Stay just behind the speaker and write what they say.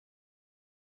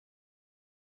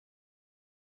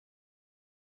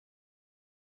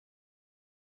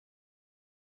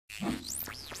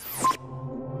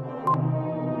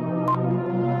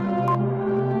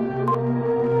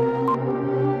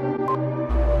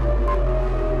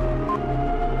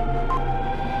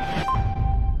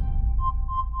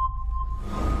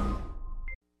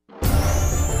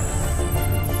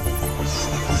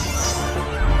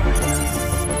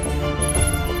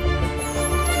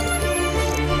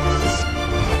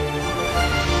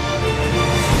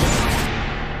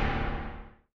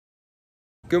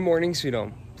Good morning, Sweet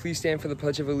Home. Please stand for the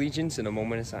Pledge of Allegiance in a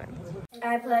moment of silence.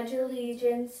 I pledge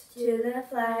allegiance to the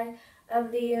flag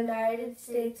of the United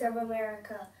States of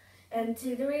America and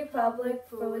to the republic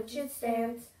for which it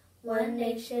stands, one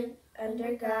nation,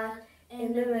 under God,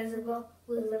 indivisible,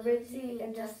 with liberty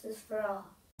and justice for all.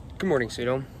 Good morning, Sweet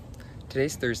Home.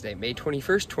 Today's Thursday, May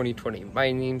 21st, 2020.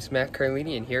 My name's Matt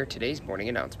Carlini, and here are today's morning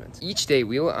announcements. Each day,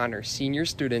 we will honor senior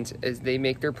students as they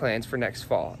make their plans for next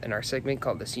fall in our segment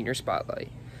called the Senior Spotlight.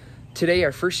 Today,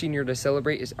 our first senior to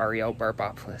celebrate is Ariel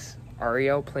Barbopoulos.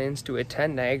 Ariel plans to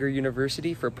attend Niagara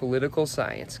University for political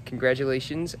science.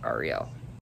 Congratulations, Ariel.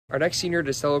 Our next senior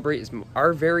to celebrate is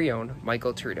our very own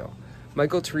Michael Torito.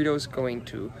 Michael Torito is going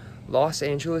to Los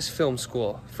Angeles Film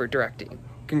School for directing.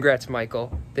 Congrats,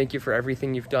 Michael. Thank you for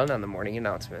everything you've done on the morning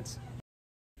announcements.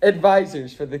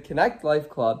 Advisors for the Connect Life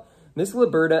Club, Miss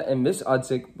Liberta and Miss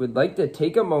Udzik would like to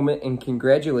take a moment and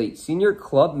congratulate senior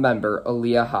club member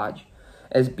Aaliyah Hodge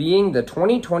as being the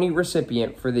 2020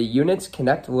 recipient for the unit's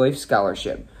Connect Life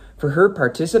Scholarship for her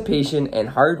participation and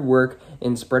hard work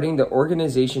in spreading the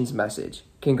organization's message.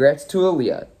 Congrats to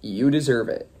Aaliyah. You deserve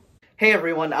it. Hey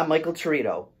everyone, I'm Michael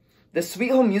Torito. The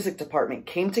Sweet Home Music Department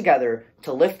came together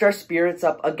to lift our spirits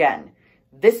up again.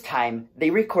 This time, they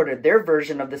recorded their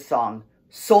version of the song,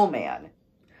 Soul Man.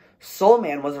 Soul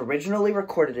Man was originally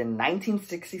recorded in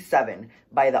 1967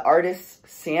 by the artists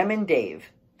Sam and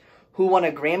Dave, who won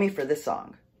a Grammy for this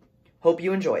song. Hope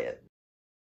you enjoy it.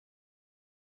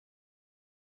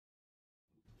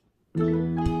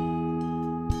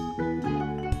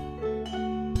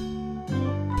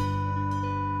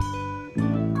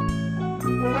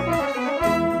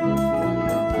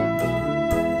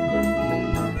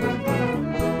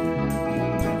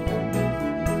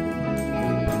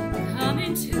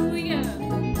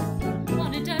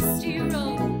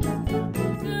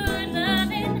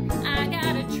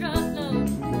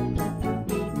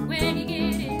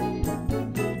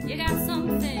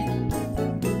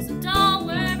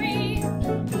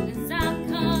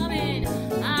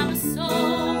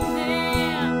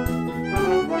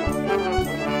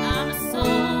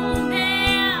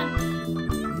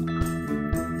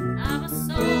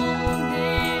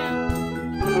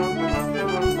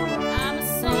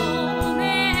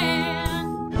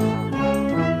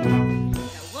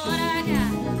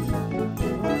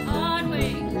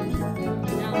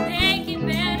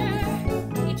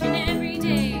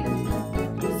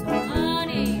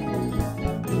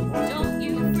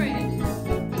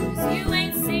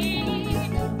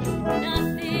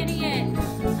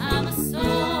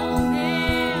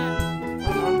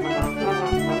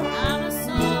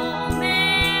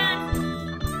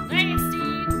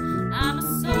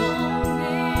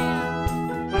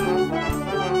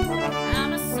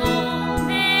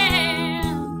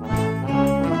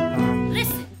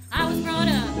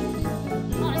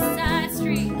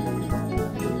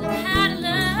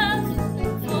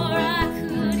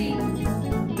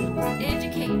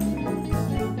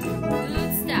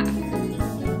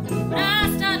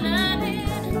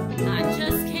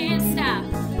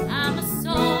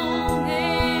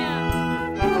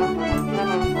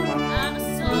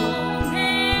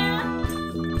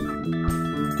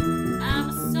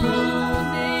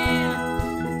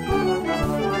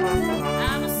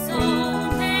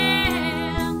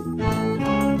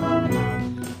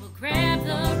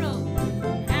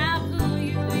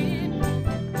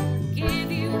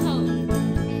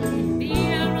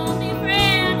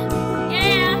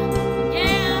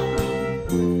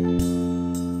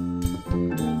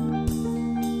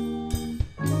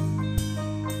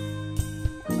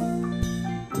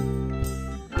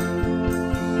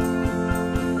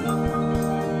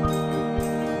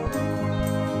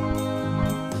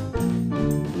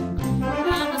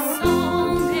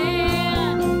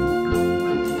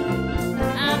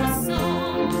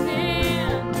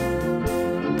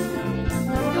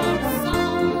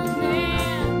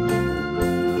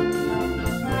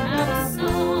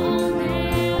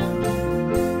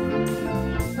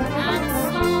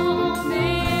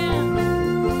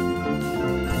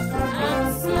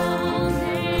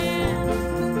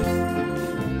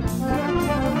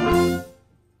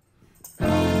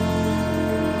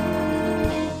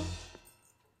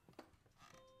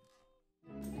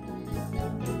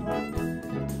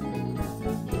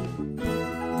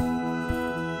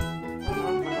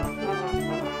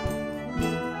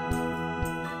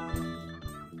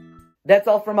 That's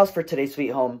all from us for today, Sweet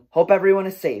Home. Hope everyone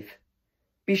is safe.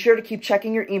 Be sure to keep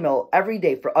checking your email every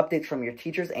day for updates from your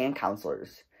teachers and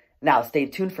counselors. Now, stay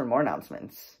tuned for more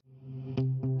announcements.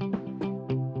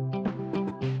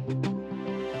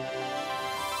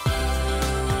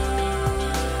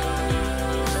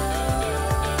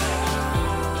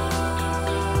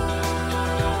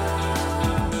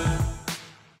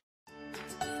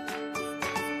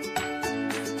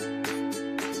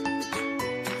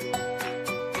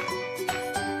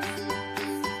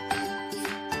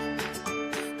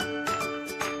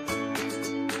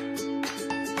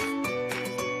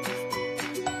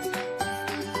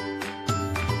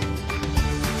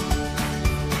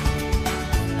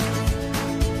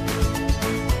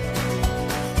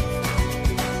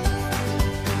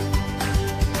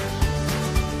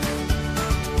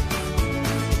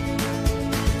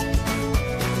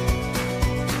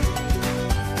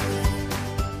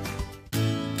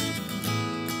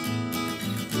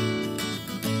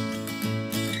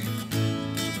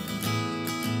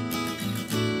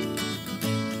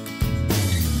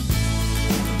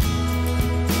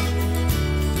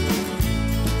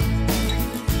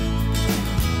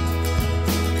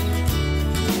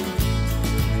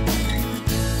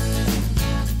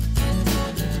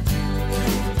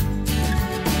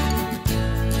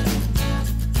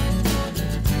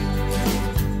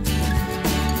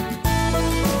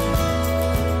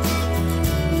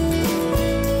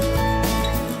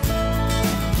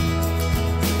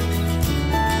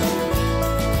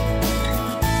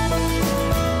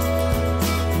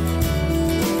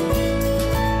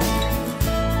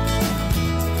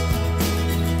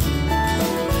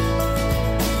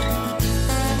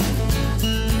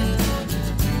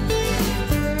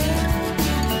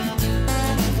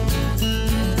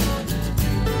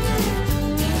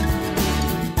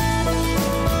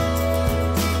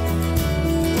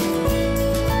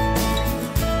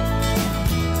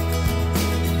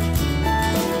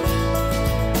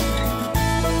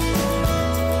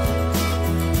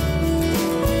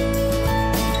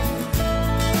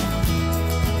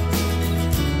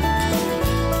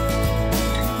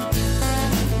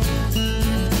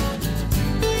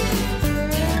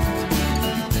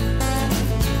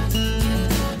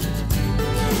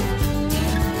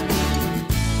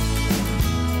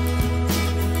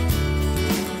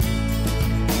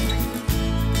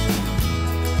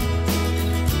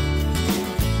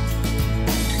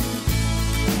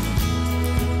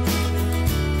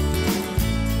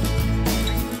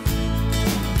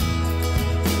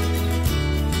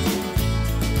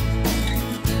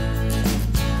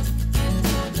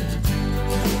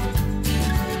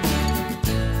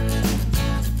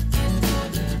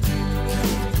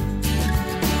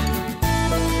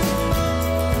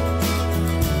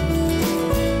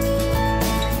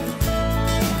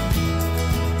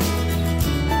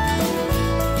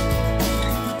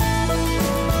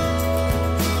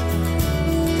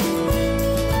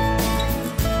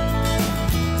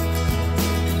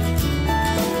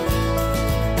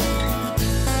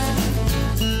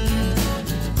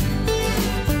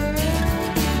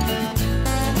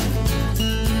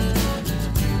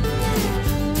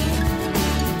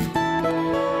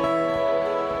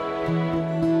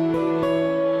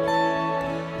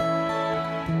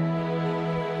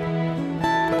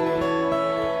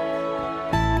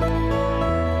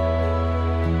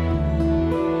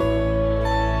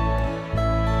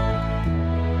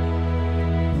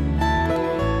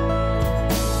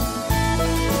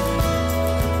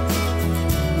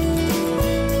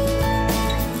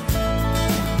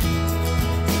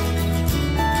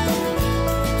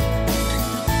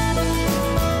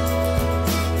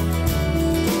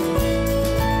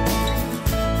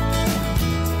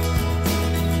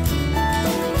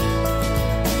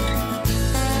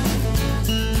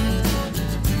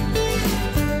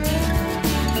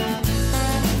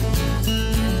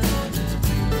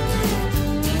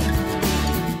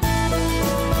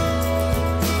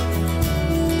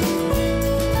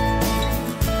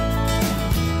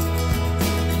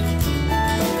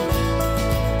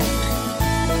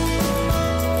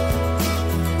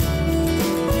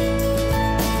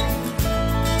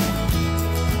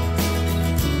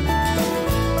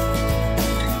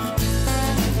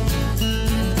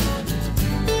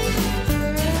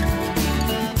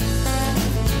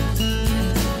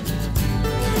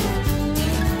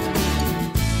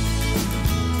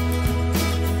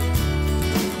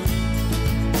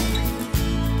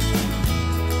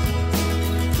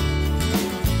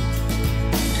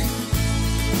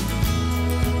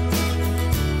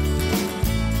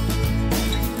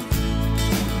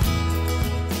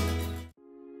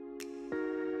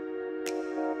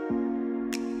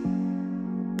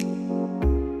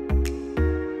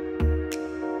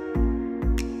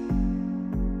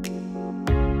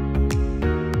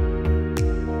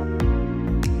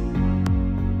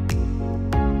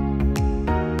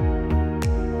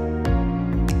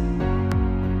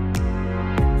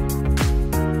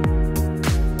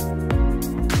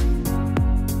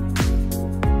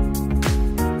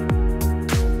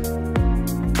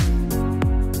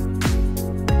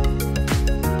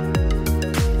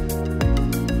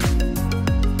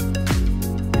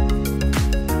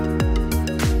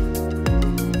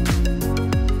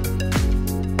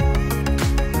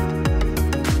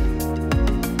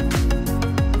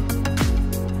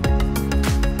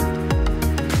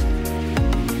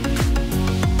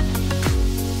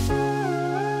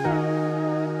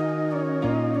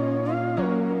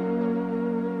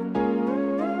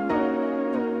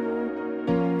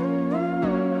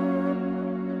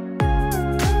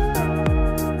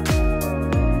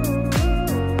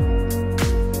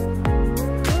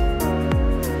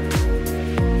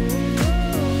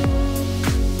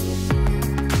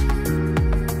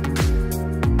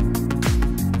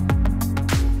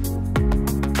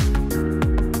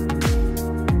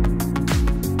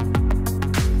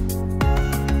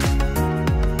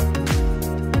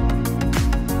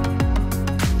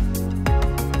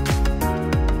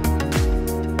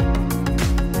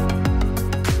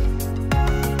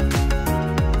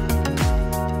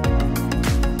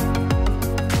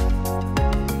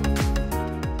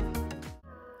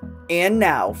 And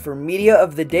now for Media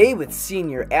of the Day with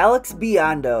Senior Alex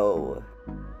Biondo.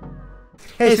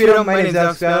 Hey Sweet Home, my name is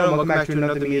Alex Biondo and welcome back to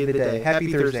another Media of the Day.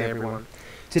 Happy Thursday, everyone.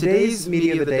 Today's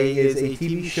Media of the Day is a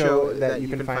TV show that you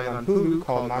can find on Hulu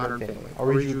called Modern Family. I'll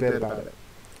read you a bit about it.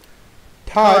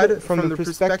 Todd, from the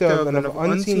perspective of an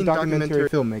unseen documentary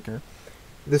filmmaker,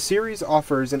 the series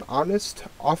offers an honest,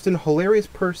 often hilarious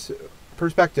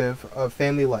perspective of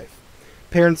family life.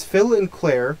 Parents Phil and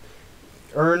Claire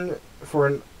earn for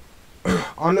an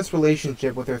honest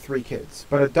relationship with their 3 kids,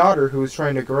 but a daughter who is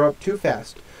trying to grow up too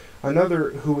fast, another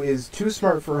who is too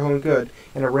smart for her own good,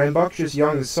 and a rambunctious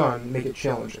young son make it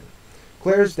challenging.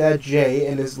 Claire's dad Jay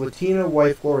and his Latina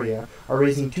wife Gloria are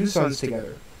raising 2 sons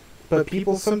together, but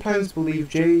people sometimes believe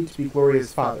Jay to be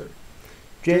Gloria's father.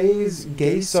 Jay's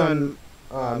gay son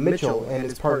Mitchell and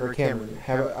his partner Cameron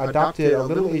have adopted a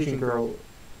little Asian girl,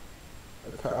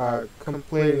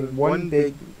 completing one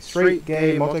big, straight,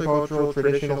 gay, multicultural,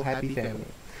 traditional, happy family.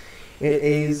 It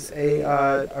is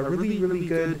a really, really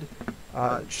good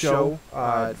show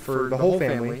for the whole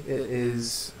family. It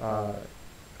is on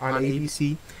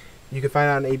ABC. You can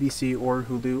find it on ABC or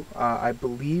Hulu. I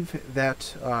believe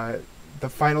that the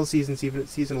final season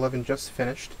 11, just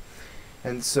finished.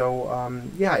 And so,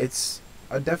 yeah, it's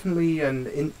definitely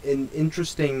an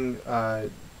interesting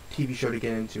TV show to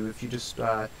get into if you just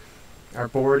are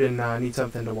bored and need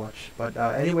something to watch. But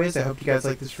anyways, I hope you guys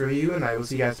like this review, and I will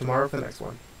see you guys tomorrow for the next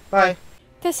one. Bye!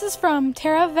 This is from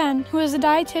Tara Venn, who is a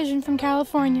dietitian from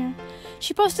California.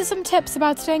 She posted some tips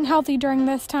about staying healthy during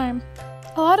this time.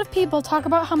 A lot of people talk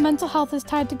about how mental health is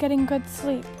tied to getting good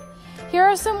sleep. Here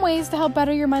are some ways to help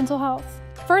better your mental health.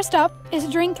 First up is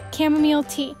drink chamomile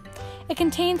tea. It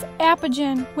contains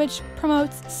apigenin, which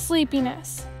promotes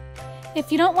sleepiness.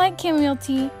 If you don't like chamomile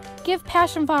tea, give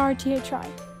passion flower tea a try.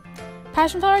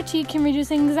 Passion flower tea can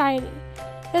reduce anxiety.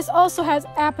 This also has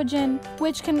apigenin,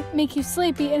 which can make you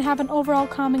sleepy and have an overall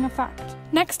calming effect.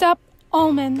 Next up,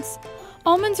 almonds.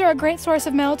 Almonds are a great source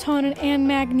of melatonin and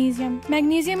magnesium.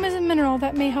 Magnesium is a mineral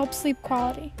that may help sleep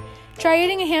quality. Try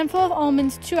eating a handful of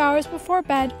almonds 2 hours before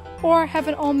bed or have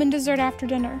an almond dessert after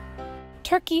dinner.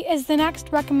 Turkey is the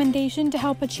next recommendation to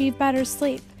help achieve better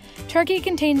sleep. Turkey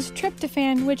contains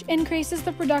tryptophan, which increases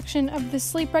the production of the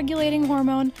sleep-regulating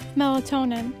hormone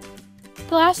melatonin.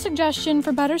 The last suggestion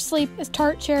for better sleep is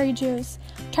tart cherry juice.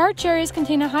 Tart cherries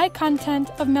contain a high content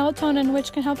of melatonin,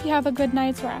 which can help you have a good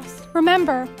night's rest.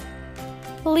 Remember,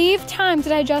 leave time to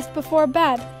digest before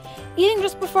bed. Eating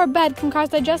just before bed can cause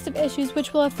digestive issues,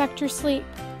 which will affect your sleep.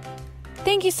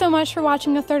 Thank you so much for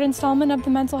watching the 3rd installment of the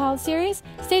Mental Health series.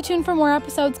 Stay tuned for more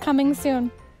episodes coming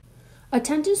soon.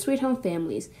 Attention Sweet Home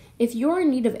families. If you are in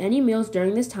need of any meals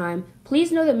during this time,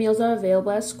 please know that meals are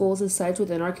available at schools and sites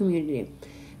within our community.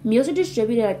 Meals are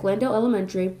distributed at Glendale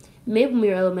Elementary,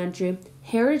 Maplemere Elementary,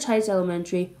 Heritage Heights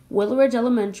Elementary, Willow Ridge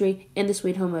Elementary, and the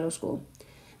Sweet Home Middle School.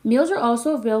 Meals are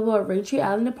also available at Raintree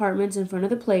Island Apartments in front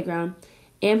of the playground,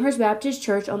 Amherst Baptist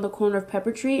Church on the corner of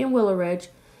Pepper Tree and Willow Ridge,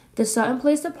 the Sutton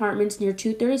Place Apartments near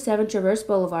 237 Traverse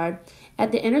Boulevard,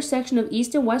 at the intersection of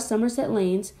East and West Somerset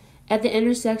Lanes, at the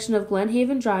intersection of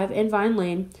Glenhaven Drive and Vine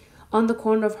Lane, on the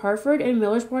corner of Hartford and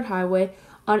Millersport Highway,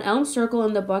 on Elm Circle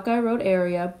in the Buckeye Road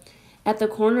area, at the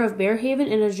corner of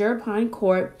Bearhaven and Azure Pine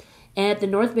Court, and at the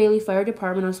North Bailey Fire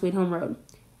Department on Sweet Home Road.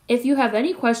 If you have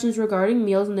any questions regarding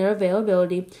meals and their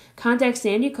availability, contact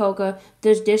Sandy Coca,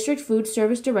 the District Food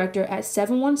Service Director, at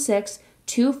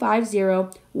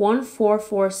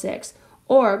 716-250-1446,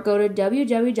 or go to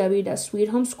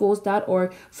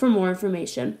www.sweethomeschools.org for more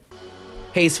information.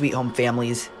 Hey Sweet Home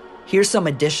families, here's some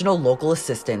additional local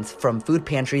assistance from food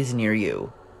pantries near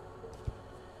you.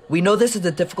 We know this is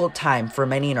a difficult time for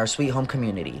many in our Sweet Home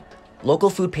community. Local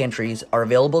food pantries are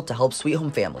available to help Sweet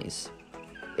Home families.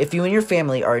 If you and your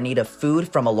family are in need of food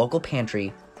from a local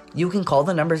pantry, you can call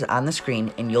the numbers on the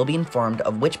screen and you'll be informed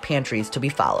of which pantries to be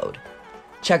followed.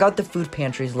 Check out the food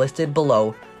pantries listed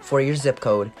below for your zip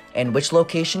code and which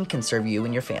location can serve you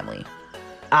and your family.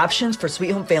 Options for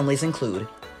Sweet Home families include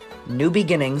New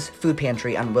Beginnings Food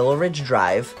Pantry on Willow Ridge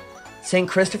Drive, St.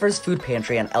 Christopher's Food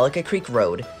Pantry on Ellicott Creek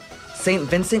Road, St.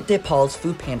 Vincent de Paul's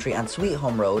Food Pantry on Sweet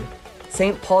Home Road,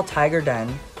 St. Paul Tiger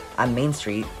Den on Main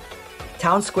Street,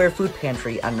 Town Square Food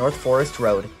Pantry on North Forest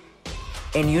Road,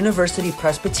 and University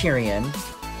Presbyterian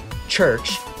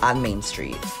Church on Main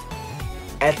Street.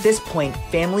 At this point,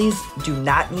 families do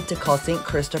not need to call St.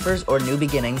 Christopher's or New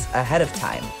Beginnings ahead of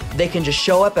time. They can just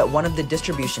show up at one of the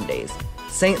distribution days.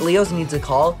 St. Leo's needs a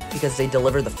call because they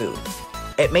deliver the food.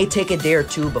 It may take a day or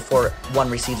two before one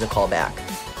receives a call back.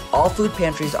 All food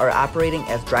pantries are operating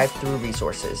as drive-through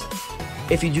resources.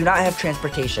 If you do not have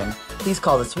transportation, please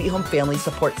call the Sweet Home Family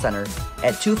Support Center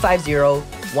at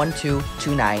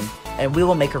 250-1229 and we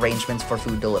will make arrangements for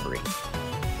food delivery.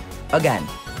 Again,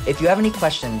 if you have any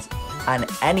questions on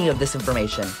any of this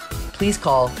information, please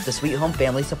call the Sweet Home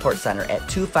Family Support Center at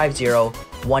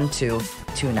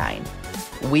 250-1229.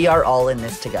 We are all in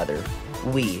this together.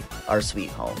 We are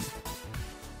Sweet Home.